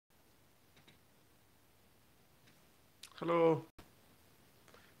Hello.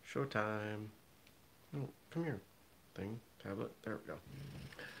 Showtime. Oh, come here. Thing. Tablet. There we go.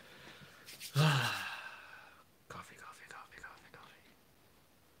 Coffee, coffee, coffee, coffee, coffee.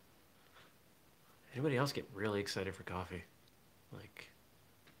 Anybody else get really excited for coffee? Like,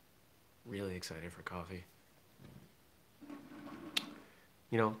 really excited for coffee?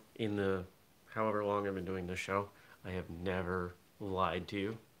 You know, in the however long I've been doing this show, I have never lied to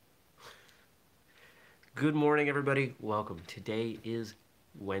you. Good morning, everybody. Welcome. Today is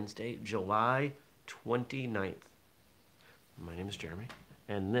Wednesday, July 29th. My name is Jeremy,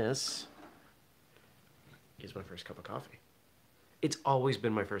 and this is my first cup of coffee. It's always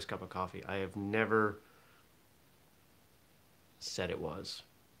been my first cup of coffee. I have never said it was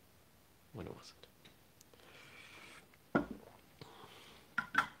when it wasn't.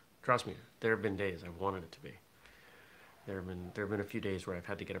 Trust me, there have been days I wanted it to be. There have been a few days where I've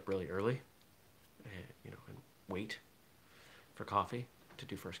had to get up really early, and wait for coffee to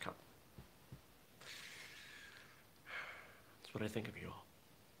do first cup. That's what I think of you all.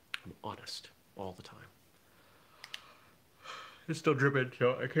 I'm honest all the time. It's still dripping,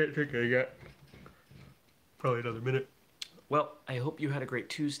 so I can't drink it yet. Probably another minute. Well, I hope you had a great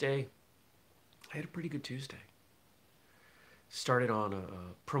Tuesday. I had a pretty good Tuesday. Started on a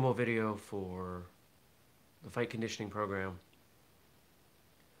promo video for the fight conditioning program.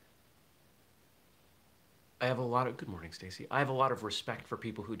 Good morning, Stacy. I have a lot of respect for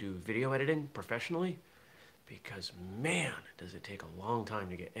people who do video editing professionally because, man, does it take a long time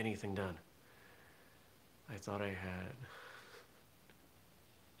to get anything done. I thought I had...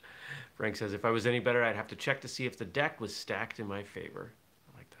 Frank says, if I was any better, I'd have to check to see if the deck was stacked in my favor.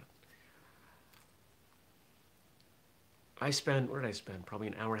 I like that. What did I spend? Probably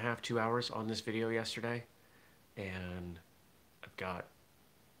an hour and a half, 2 hours on this video yesterday. And I've got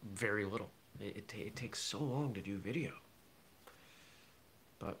very little. It takes so long to do video.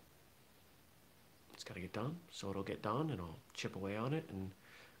 But it's got to get done, so it'll get done, and I'll chip away on it. And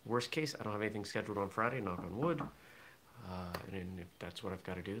worst case, I don't have anything scheduled on Friday, knock on wood. And if that's what I've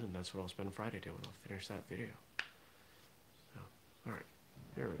got to do, then that's what I'll spend Friday doing. I'll finish that video. So, all right,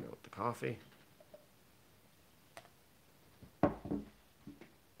 here we go with the coffee.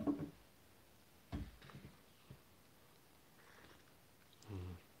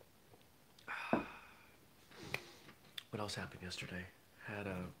 What else happened yesterday? Had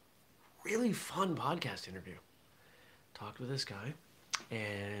a really fun podcast interview. Talked with this guy,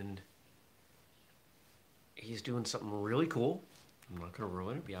 and he's doing something really cool. I'm not going to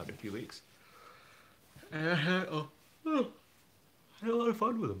ruin it. It'll be out in a few weeks. And I had a lot of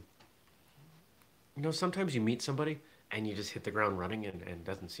fun with him. You know, sometimes you meet somebody and you just hit the ground running and it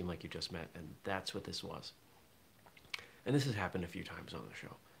doesn't seem like you just met. And that's what this was. And this has happened a few times on the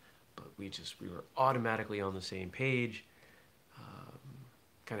show. But we were automatically on the same page.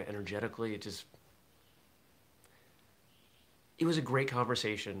 Kind of energetically. It was a great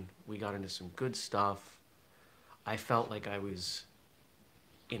conversation. We got into some good stuff. I felt like I was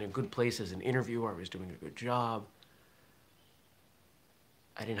in a good place as an interviewer. I was doing a good job.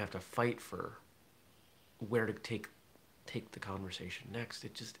 I didn't have to fight for where to take the conversation next.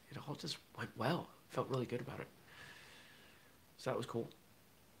 It all just went well. I felt really good about it. So that was cool.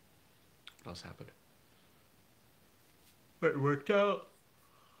 What else happened? It worked out.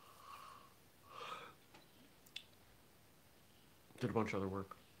 Did a bunch of other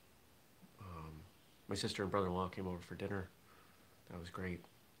work. My sister and brother-in-law came over for dinner. That was great.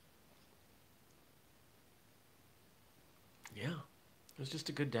 Yeah, it was just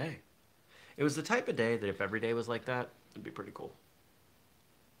a good day. It was the type of day that if every day was like that, it'd be pretty cool.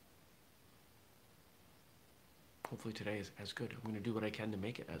 Hopefully today is as good. I'm going to do what I can to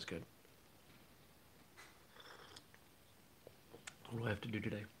make it as good. What do I have to do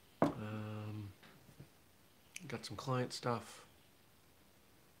today? Got some client stuff.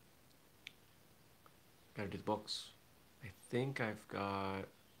 Got to do the books. I think I've got...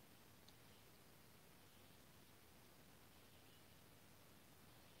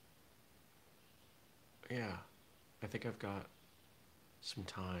 Yeah, I think I've got some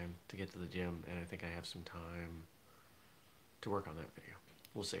time to get to the gym, and I think I have some time to work on that video.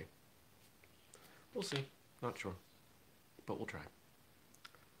 We'll see. We'll see. Not sure. But we'll try.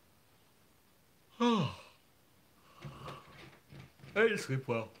 Oh. I didn't sleep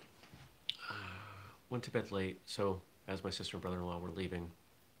well. Went to bed late, so as my sister and brother-in-law were leaving,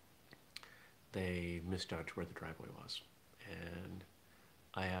 they misjudged where the driveway was. And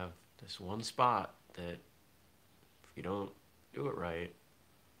I have this one spot that if you don't do it right,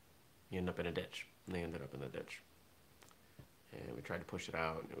 you end up in a ditch. And they ended up in the ditch. And we tried to push it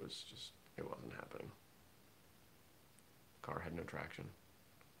out, and it wasn't happening. Car had no traction.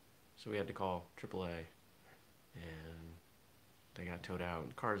 So we had to call AAA, and they got towed out.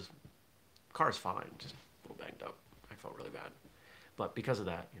 And car's fine, just a little banged up. I felt really bad. But because of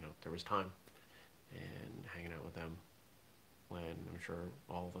that, there was time and hanging out with them when I'm sure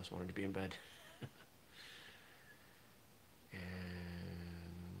all of us wanted to be in bed. And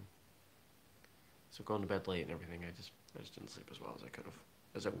so going to bed late and everything, I just didn't sleep as well as I could have,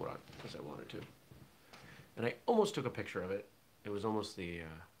 as I wanted to. And I almost took a picture of it. It was almost the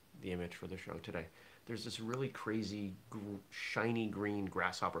image for the show today. There's this really crazy, shiny green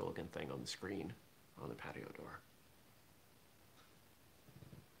grasshopper-looking thing on the screen on the patio door.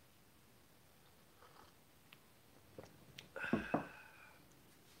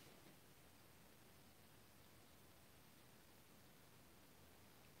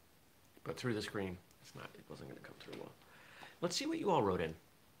 But through the screen, it wasn't going to come through well. Let's see what you all wrote in.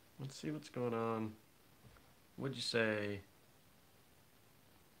 Let's see what's going on. What'd you say?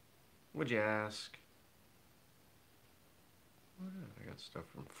 What'd you ask? I got stuff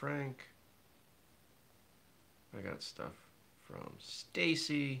from Frank. I got stuff from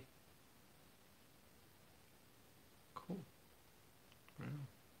Stacy. Cool. Wow.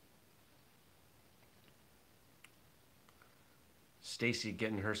 Stacy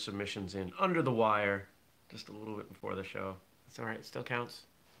getting her submissions in under the wire just a little bit before the show. That's all right. It still counts.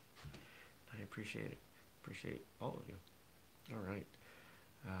 I appreciate it. Appreciate all of you. All right.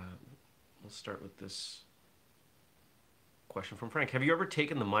 We'll start with this question from Frank. Have you ever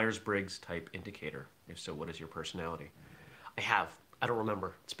taken the Myers-Briggs type indicator? If so, what is your personality? I have. I don't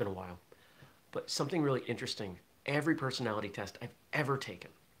remember. It's been a while. But something really interesting. Every personality test I've ever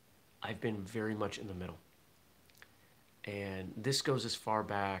taken, I've been very much in the middle. And this goes as far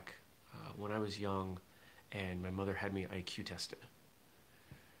back when I was young and my mother had me IQ tested.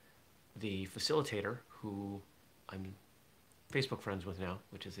 The facilitator, who I'm Facebook friends with now,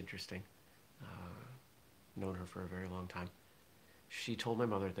 which is interesting, known her for a very long time, she told my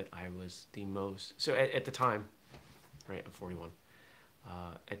mother that I was the most, so at the time, right, I'm 41,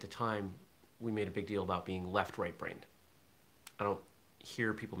 at the time we made a big deal about being left-right brained. I don't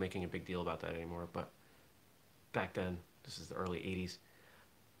hear people making a big deal about that anymore, but back then, this is the early 80s,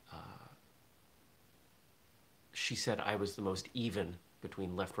 she said I was the most even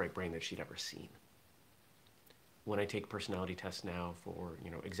between left-right brain that she'd ever seen. When I take personality tests now for,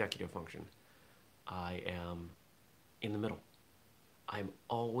 executive function, I am in the middle. I'm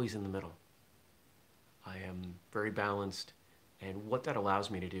always in the middle. I am very balanced, and what that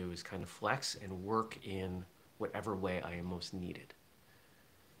allows me to do is kind of flex and work in whatever way I am most needed.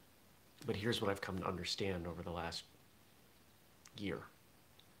 But here's what I've come to understand over the last year.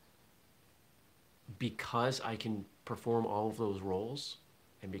 Because I can perform all of those roles,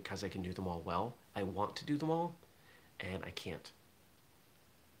 and because I can do them all well, I want to do them all, and I can't.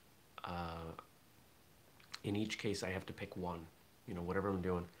 In each case, I have to pick one, whatever I'm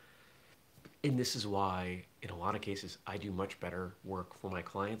doing. And this is why, in a lot of cases, I do much better work for my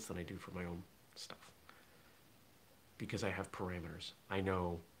clients than I do for my own stuff. Because I have parameters. I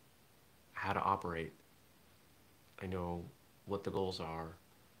know how to operate. I know what the goals are.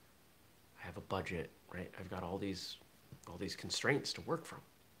 I have a budget, right? I've got all these constraints to work from.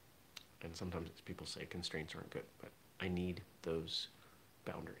 And sometimes people say constraints aren't good, but I need those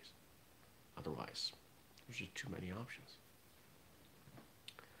boundaries. Otherwise, there's just too many options.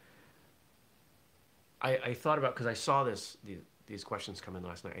 I thought about, because I saw these questions come in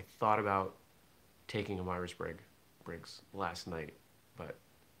last night, I thought about taking a Myers-Briggs last night, but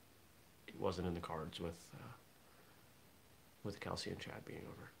it wasn't in the cards with Kelsey and Chad being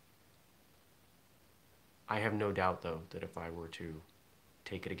over. I have no doubt, though, that if I were to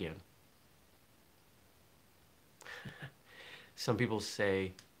take it again, some people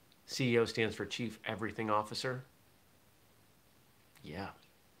say CEO stands for Chief Everything Officer. Yeah,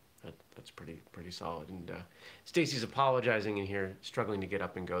 that's pretty solid. And Stacy's apologizing in here, struggling to get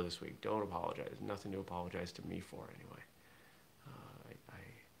up and go this week. Don't apologize. Nothing to apologize to me for, anyway.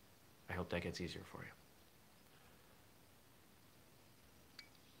 I hope that gets easier for you.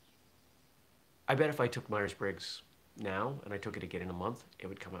 I bet if I took Myers-Briggs now and I took it again in a month, it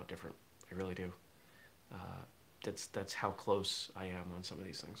would come out different. I really do. That's how close I am on some of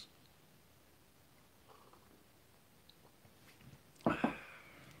these things.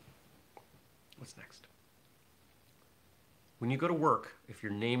 What's next? When you go to work, if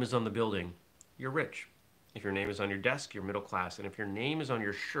your name is on the building, you're rich. If your name is on your desk, you're middle class. And if your name is on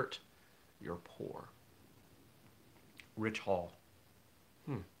your shirt, you're poor. Rich Hall.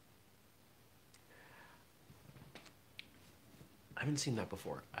 I haven't seen that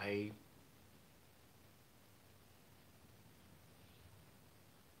before. I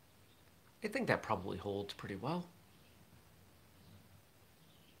I think that probably holds pretty well.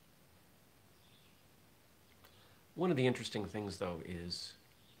 One of the interesting things, though, is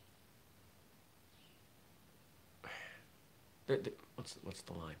what's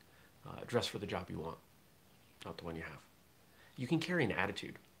the line? Dress for the job you want, not the one you have. You can carry an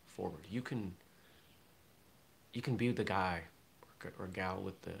attitude forward. You can be the guy or gal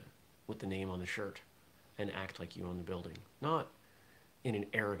with the name on the shirt and act like you own the building. Not in an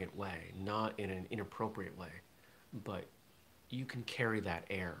arrogant way, not in an inappropriate way, but you can carry that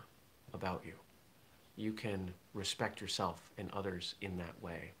air about you. You can respect yourself and others in that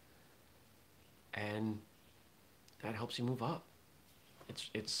way. And that helps you move up.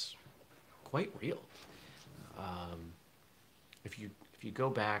 It's quite real. Um, if you go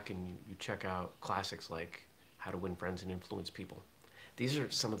back and you check out classics like How to Win Friends and Influence People, these are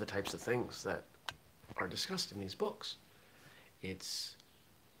some of the types of things that are discussed in these books. It's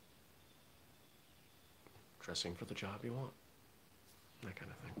dressing for the job you want, that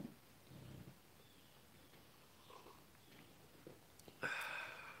kind of thing.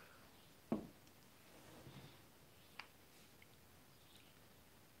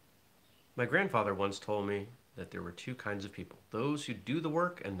 My grandfather once told me that there were two kinds of people, those who do the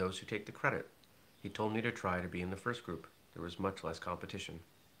work and those who take the credit. He told me to try to be in the first group. There was much less competition.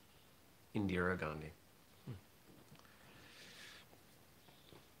 Indira Gandhi.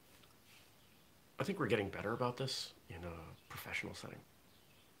 I think we're getting better about this in a professional setting.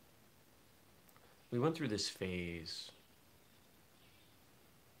 We went through this phase,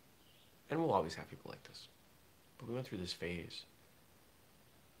 and we'll always have people like this, but we went through this phase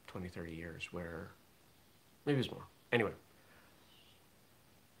 20, 30 years where, maybe it's more. Anyway,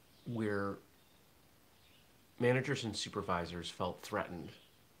 where managers and supervisors felt threatened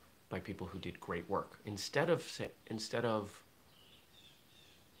by people who did great work. Instead of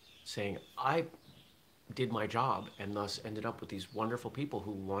saying, I did my job and thus ended up with these wonderful people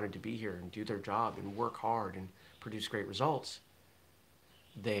who wanted to be here and do their job and work hard and produce great results,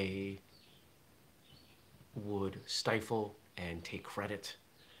 they would stifle and take credit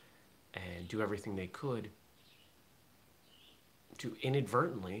and do everything they could to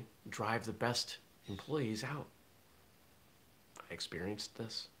inadvertently drive the best employees out. I experienced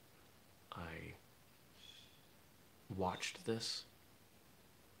this. I watched this.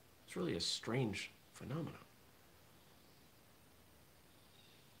 It's really a strange phenomenon.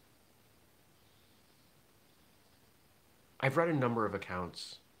 I've read a number of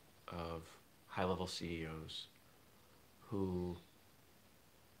accounts of high-level CEOs who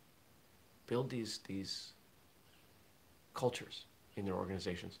build these cultures in their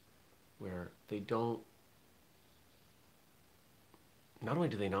organizations where they don't, not only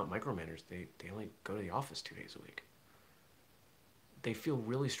do they not micromanage, they only go to the office 2 days a week. They feel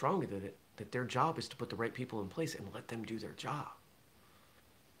really strongly that their job is to put the right people in place and let them do their job.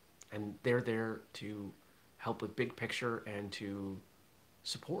 And they're there to help with big picture and to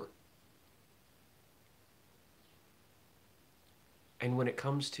support. And when it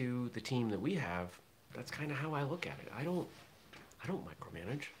comes to the team that we have, that's kind of how I look at it. I don't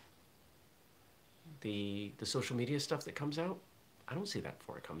micromanage. The social media stuff that comes out, I don't see that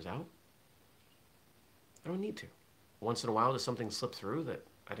before it comes out. I don't need to. Once in a while, does something slip through that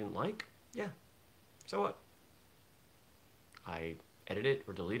I didn't like? Yeah. So what? I edit it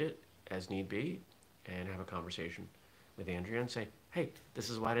or delete it as need be and have a conversation with Andrea and say, hey, this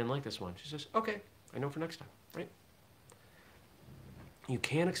is why I didn't like this one. She says, okay, I know for next time, right? You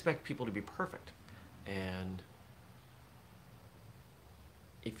can't expect people to be perfect. And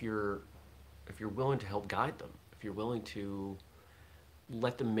if you're willing to help guide them, if you're willing to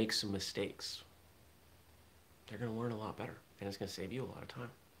let them make some mistakes, they're going to learn a lot better, and it's going to save you a lot of time.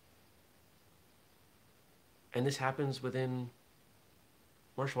 And this happens within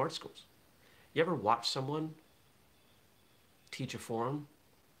martial arts schools. You ever watch someone teach a form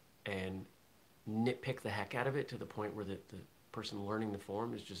and nitpick the heck out of it to the point where the person learning the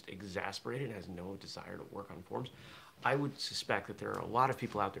form is just exasperated and has no desire to work on forms? I would suspect that there are a lot of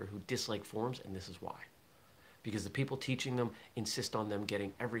people out there who dislike forms, and this is why. Because the people teaching them insist on them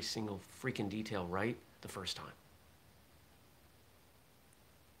getting every single freaking detail right the first time.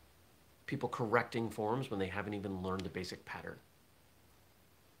 People correcting forms when they haven't even learned the basic pattern.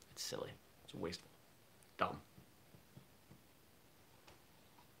 It's silly. It's wasteful. Dumb.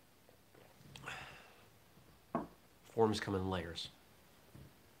 Forms come in layers.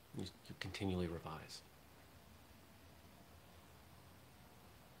 You continually revise.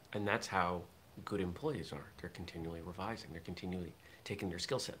 And that's how good employees are. They're continually revising. They're continually taking their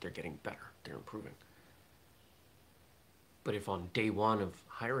skill set. They're getting better. They're improving. But if on day one of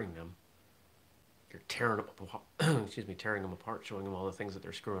hiring them, you're tearing them apart, excuse me, tearing them apart, showing them all the things that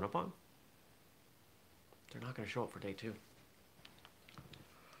they're screwing up on, they're not going to show up for day two.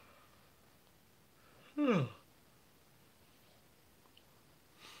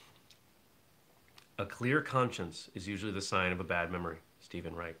 A clear conscience is usually the sign of a bad memory,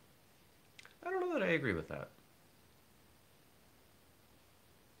 Stephen Wright. I don't know that I agree with that.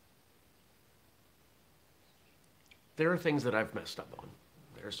 There are things that I've messed up on.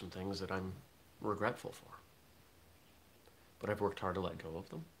 There are some things that I'm regretful for. But I've worked hard to let go of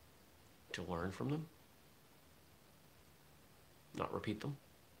them, to learn from them, not repeat them.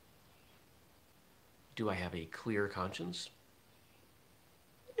 Do I have a clear conscience?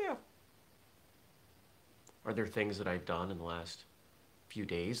 Yeah. Are there things that I've done in the last few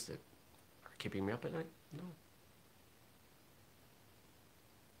days that are keeping me up at night? No.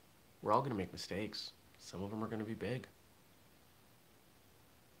 We're all going to make mistakes. Some of them are going to be big.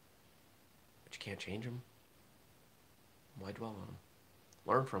 But you can't change them. Why dwell on them?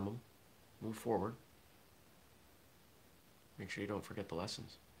 Learn from them. Move forward. Make sure you don't forget the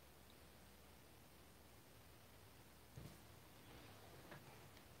lessons.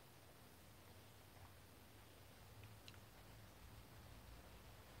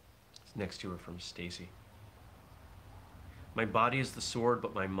 This next two are from Stacy. My body is the sword,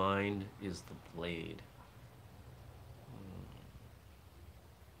 but my mind is the blade.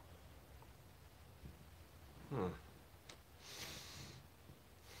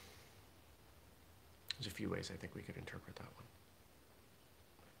 There's a few ways I think we could interpret that one.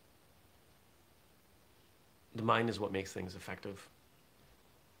 The mind is what makes things effective.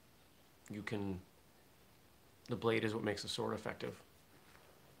 The blade is what makes a sword effective.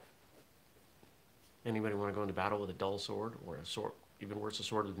 Anybody want to go into battle with a dull sword, or a sword, even worse, a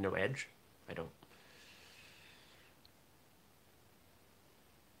sword with no edge? I don't.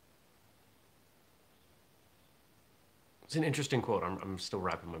 It's an interesting quote. I'm still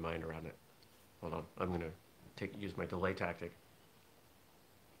wrapping my mind around it. Hold on. I'm going to use my delay tactic.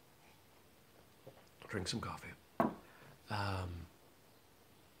 Drink some coffee.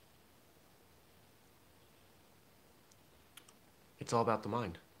 It's all about the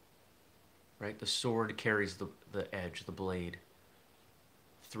mind, right? The sword carries the edge, the blade,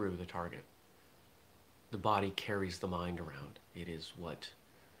 through the target. The body carries the mind around. It is what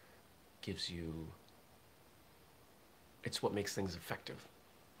gives you... It's what makes things effective.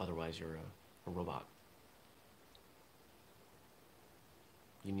 Otherwise, you're a robot.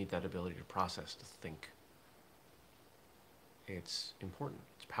 You need that ability to process, to think. It's important.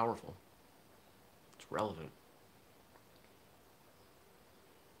 It's powerful. It's relevant.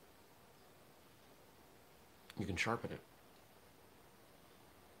 You can sharpen it.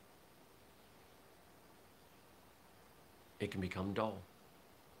 It can become dull.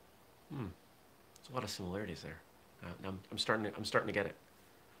 There's a lot of similarities there. I'm starting to get it.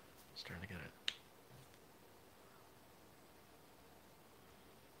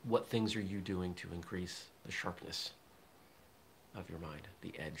 What things are you doing to increase the sharpness of your mind,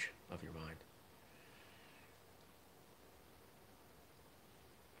 the edge of your mind?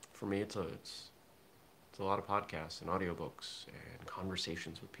 For me, it's a lot of podcasts and audiobooks and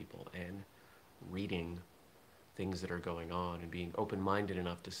conversations with people and reading things that are going on and being open-minded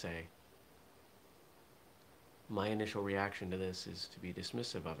enough to say, my initial reaction to this is to be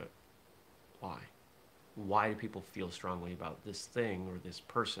dismissive of it. Why? Why do people feel strongly about this thing or this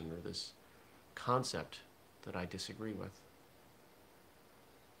person or this concept that I disagree with?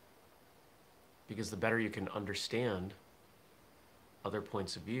 Because the better you can understand other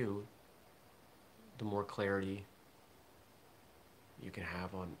points of view, the more clarity you can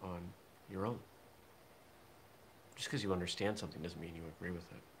have on your own. Just because you understand something doesn't mean you agree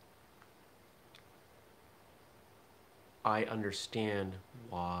with it. I understand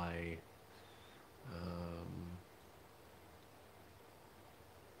why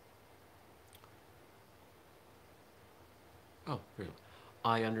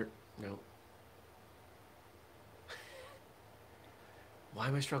no. Why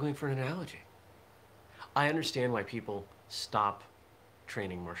am I struggling for an analogy? I understand why people stop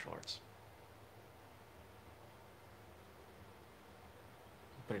training martial arts.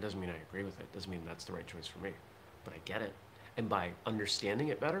 But it doesn't mean I agree with it. It doesn't mean that's the right choice for me. But I get it. And by understanding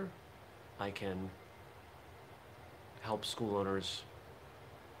it better, I can help school owners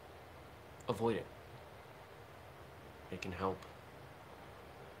avoid it. It can help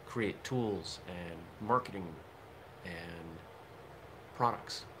create tools and marketing and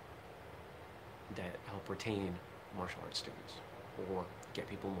products that help retain martial arts students or get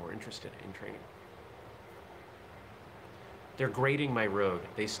people more interested in training. They're grading my road.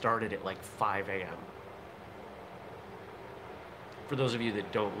 They started at like 5 a.m. For those of you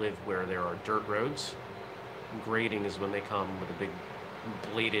that don't live where there are dirt roads, grading is when they come with a big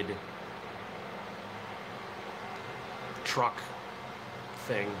bladed truck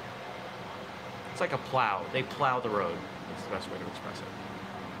thing. It's like a plow. They plow the road. That's the best way to express it.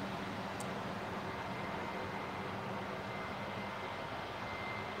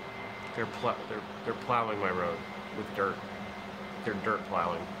 They're plowing my road with dirt. They're dirt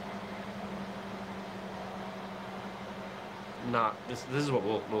plowing. Not this. This is what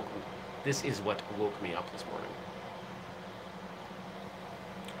this is what woke me up this morning.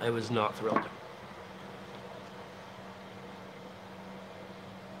 I was not thrilled.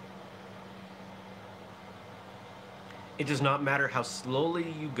 It does not matter how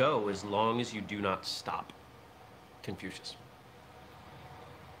slowly you go as long as you do not stop. Confucius.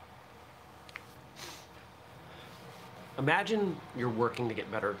 Imagine you're working to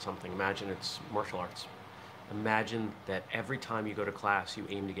get better at something. Imagine it's martial arts. Imagine that every time you go to class, you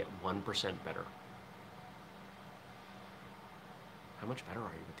aim to get 1% better. How much better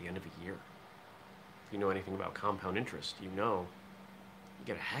are you at the end of a year? If you know anything about compound interest, you know you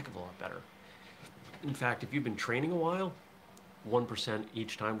get a heck of a lot better. In fact, if you've been training a while, 1%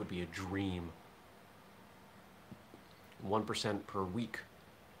 each time would be a dream. 1% per week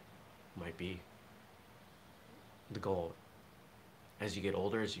might be the goal. As you get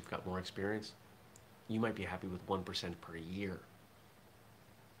older, as you've got more experience, you might be happy with 1% per year.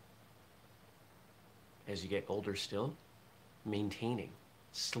 As you get older still, maintaining,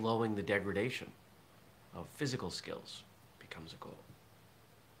 slowing the degradation of physical skills becomes a goal.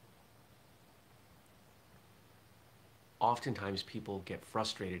 Oftentimes people get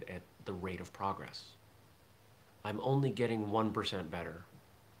frustrated at the rate of progress. I'm only getting 1% better.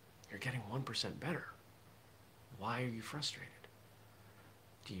 You're getting 1% better. Why are you frustrated?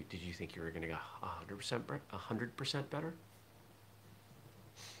 Did you think you were going to get 100% better?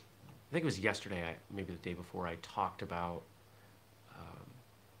 I think it was yesterday, maybe the day before, I talked about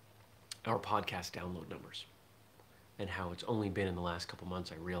our podcast download numbers and how it's only been in the last couple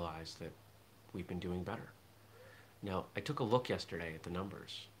months I realized that we've been doing better. Now, I took a look yesterday at the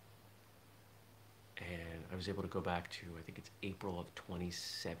numbers, and I was able to go back to, I think it's April of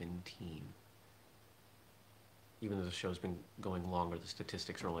 2017. Even though the show's been going longer, the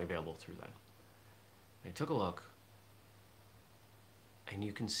statistics are only available through then. And I took a look, and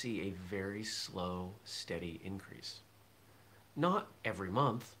you can see a very slow, steady increase. Not every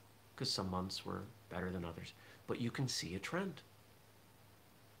month, because some months were better than others, but you can see a trend.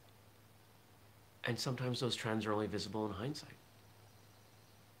 And sometimes those trends are only visible in hindsight.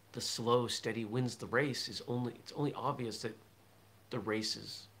 The slow, steady wins the race it's only obvious that the race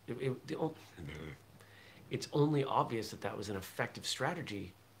is, it's only obvious that that was an effective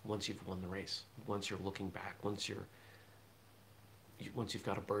strategy once you've won the race, once you're looking back, once you've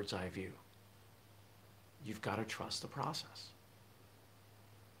got a bird's eye view. You've got to trust the process.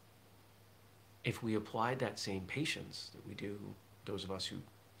 If we applied that same patience that we do, those of us who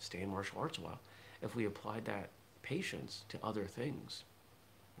stay in martial arts a while, if we applied that patience to other things,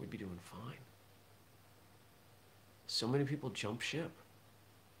 we'd be doing fine. So many people jump ship.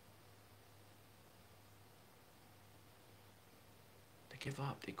 They give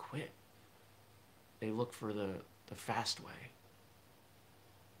up, they quit. They look for the fast way.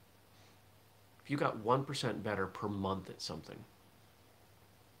 If you got 1% better per month at something,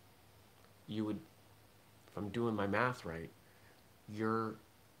 you would, if I'm doing my math right, you're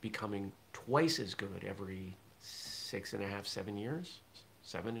becoming twice as good every 6.5, 7 years,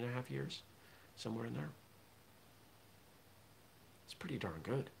 7.5 years, somewhere in there. It's pretty darn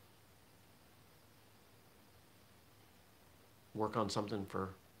good. Work on something for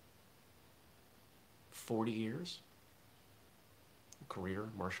 40 years, career,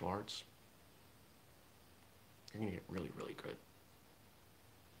 martial arts, you're gonna get really, really good.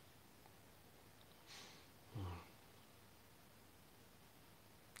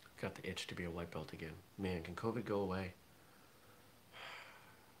 Got the itch to be a white belt again. Man, can COVID go away?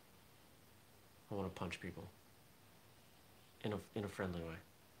 I want to punch people. In a friendly way.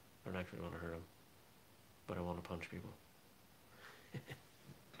 I don't actually want to hurt them. But I want to punch people.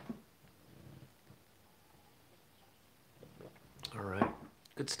 All right.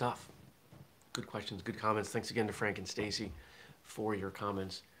 Good stuff. Good questions, good comments. Thanks again to Frank and Stacy for your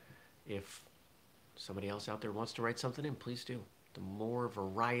comments. If somebody else out there wants to write something in, please do. The more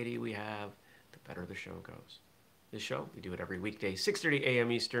variety we have, the better the show goes. This show, we do it every weekday, 6:30 a.m.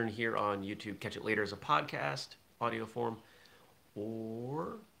 Eastern here on YouTube. Catch it later as a podcast, audio form,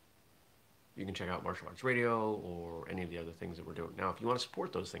 or you can can check out Martial Arts Radio or any of the other things that we're doing. Now, if you want to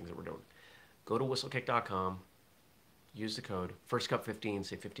support those things that we're doing, go to whistlekick.com, use the code FirstCup15,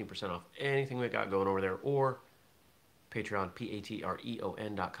 save 15% off anything we got going over there, or Patreon,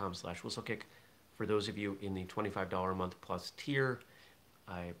 patreon.com/whistlekick. For those of you in the $25 a month plus tier,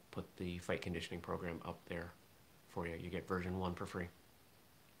 I put the fight conditioning program up there for you. You get version 1 for free.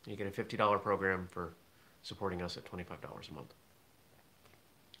 You get a $50 program for supporting us at $25 a month.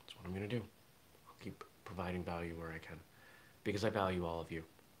 That's what I'm going to do. I'll keep providing value where I can because I value all of you.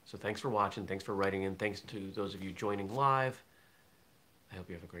 So thanks for watching. Thanks for writing in. Thanks to those of you joining live. I hope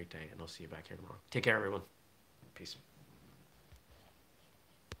you have a great day, and I'll see you back here tomorrow. Take care, everyone. Peace.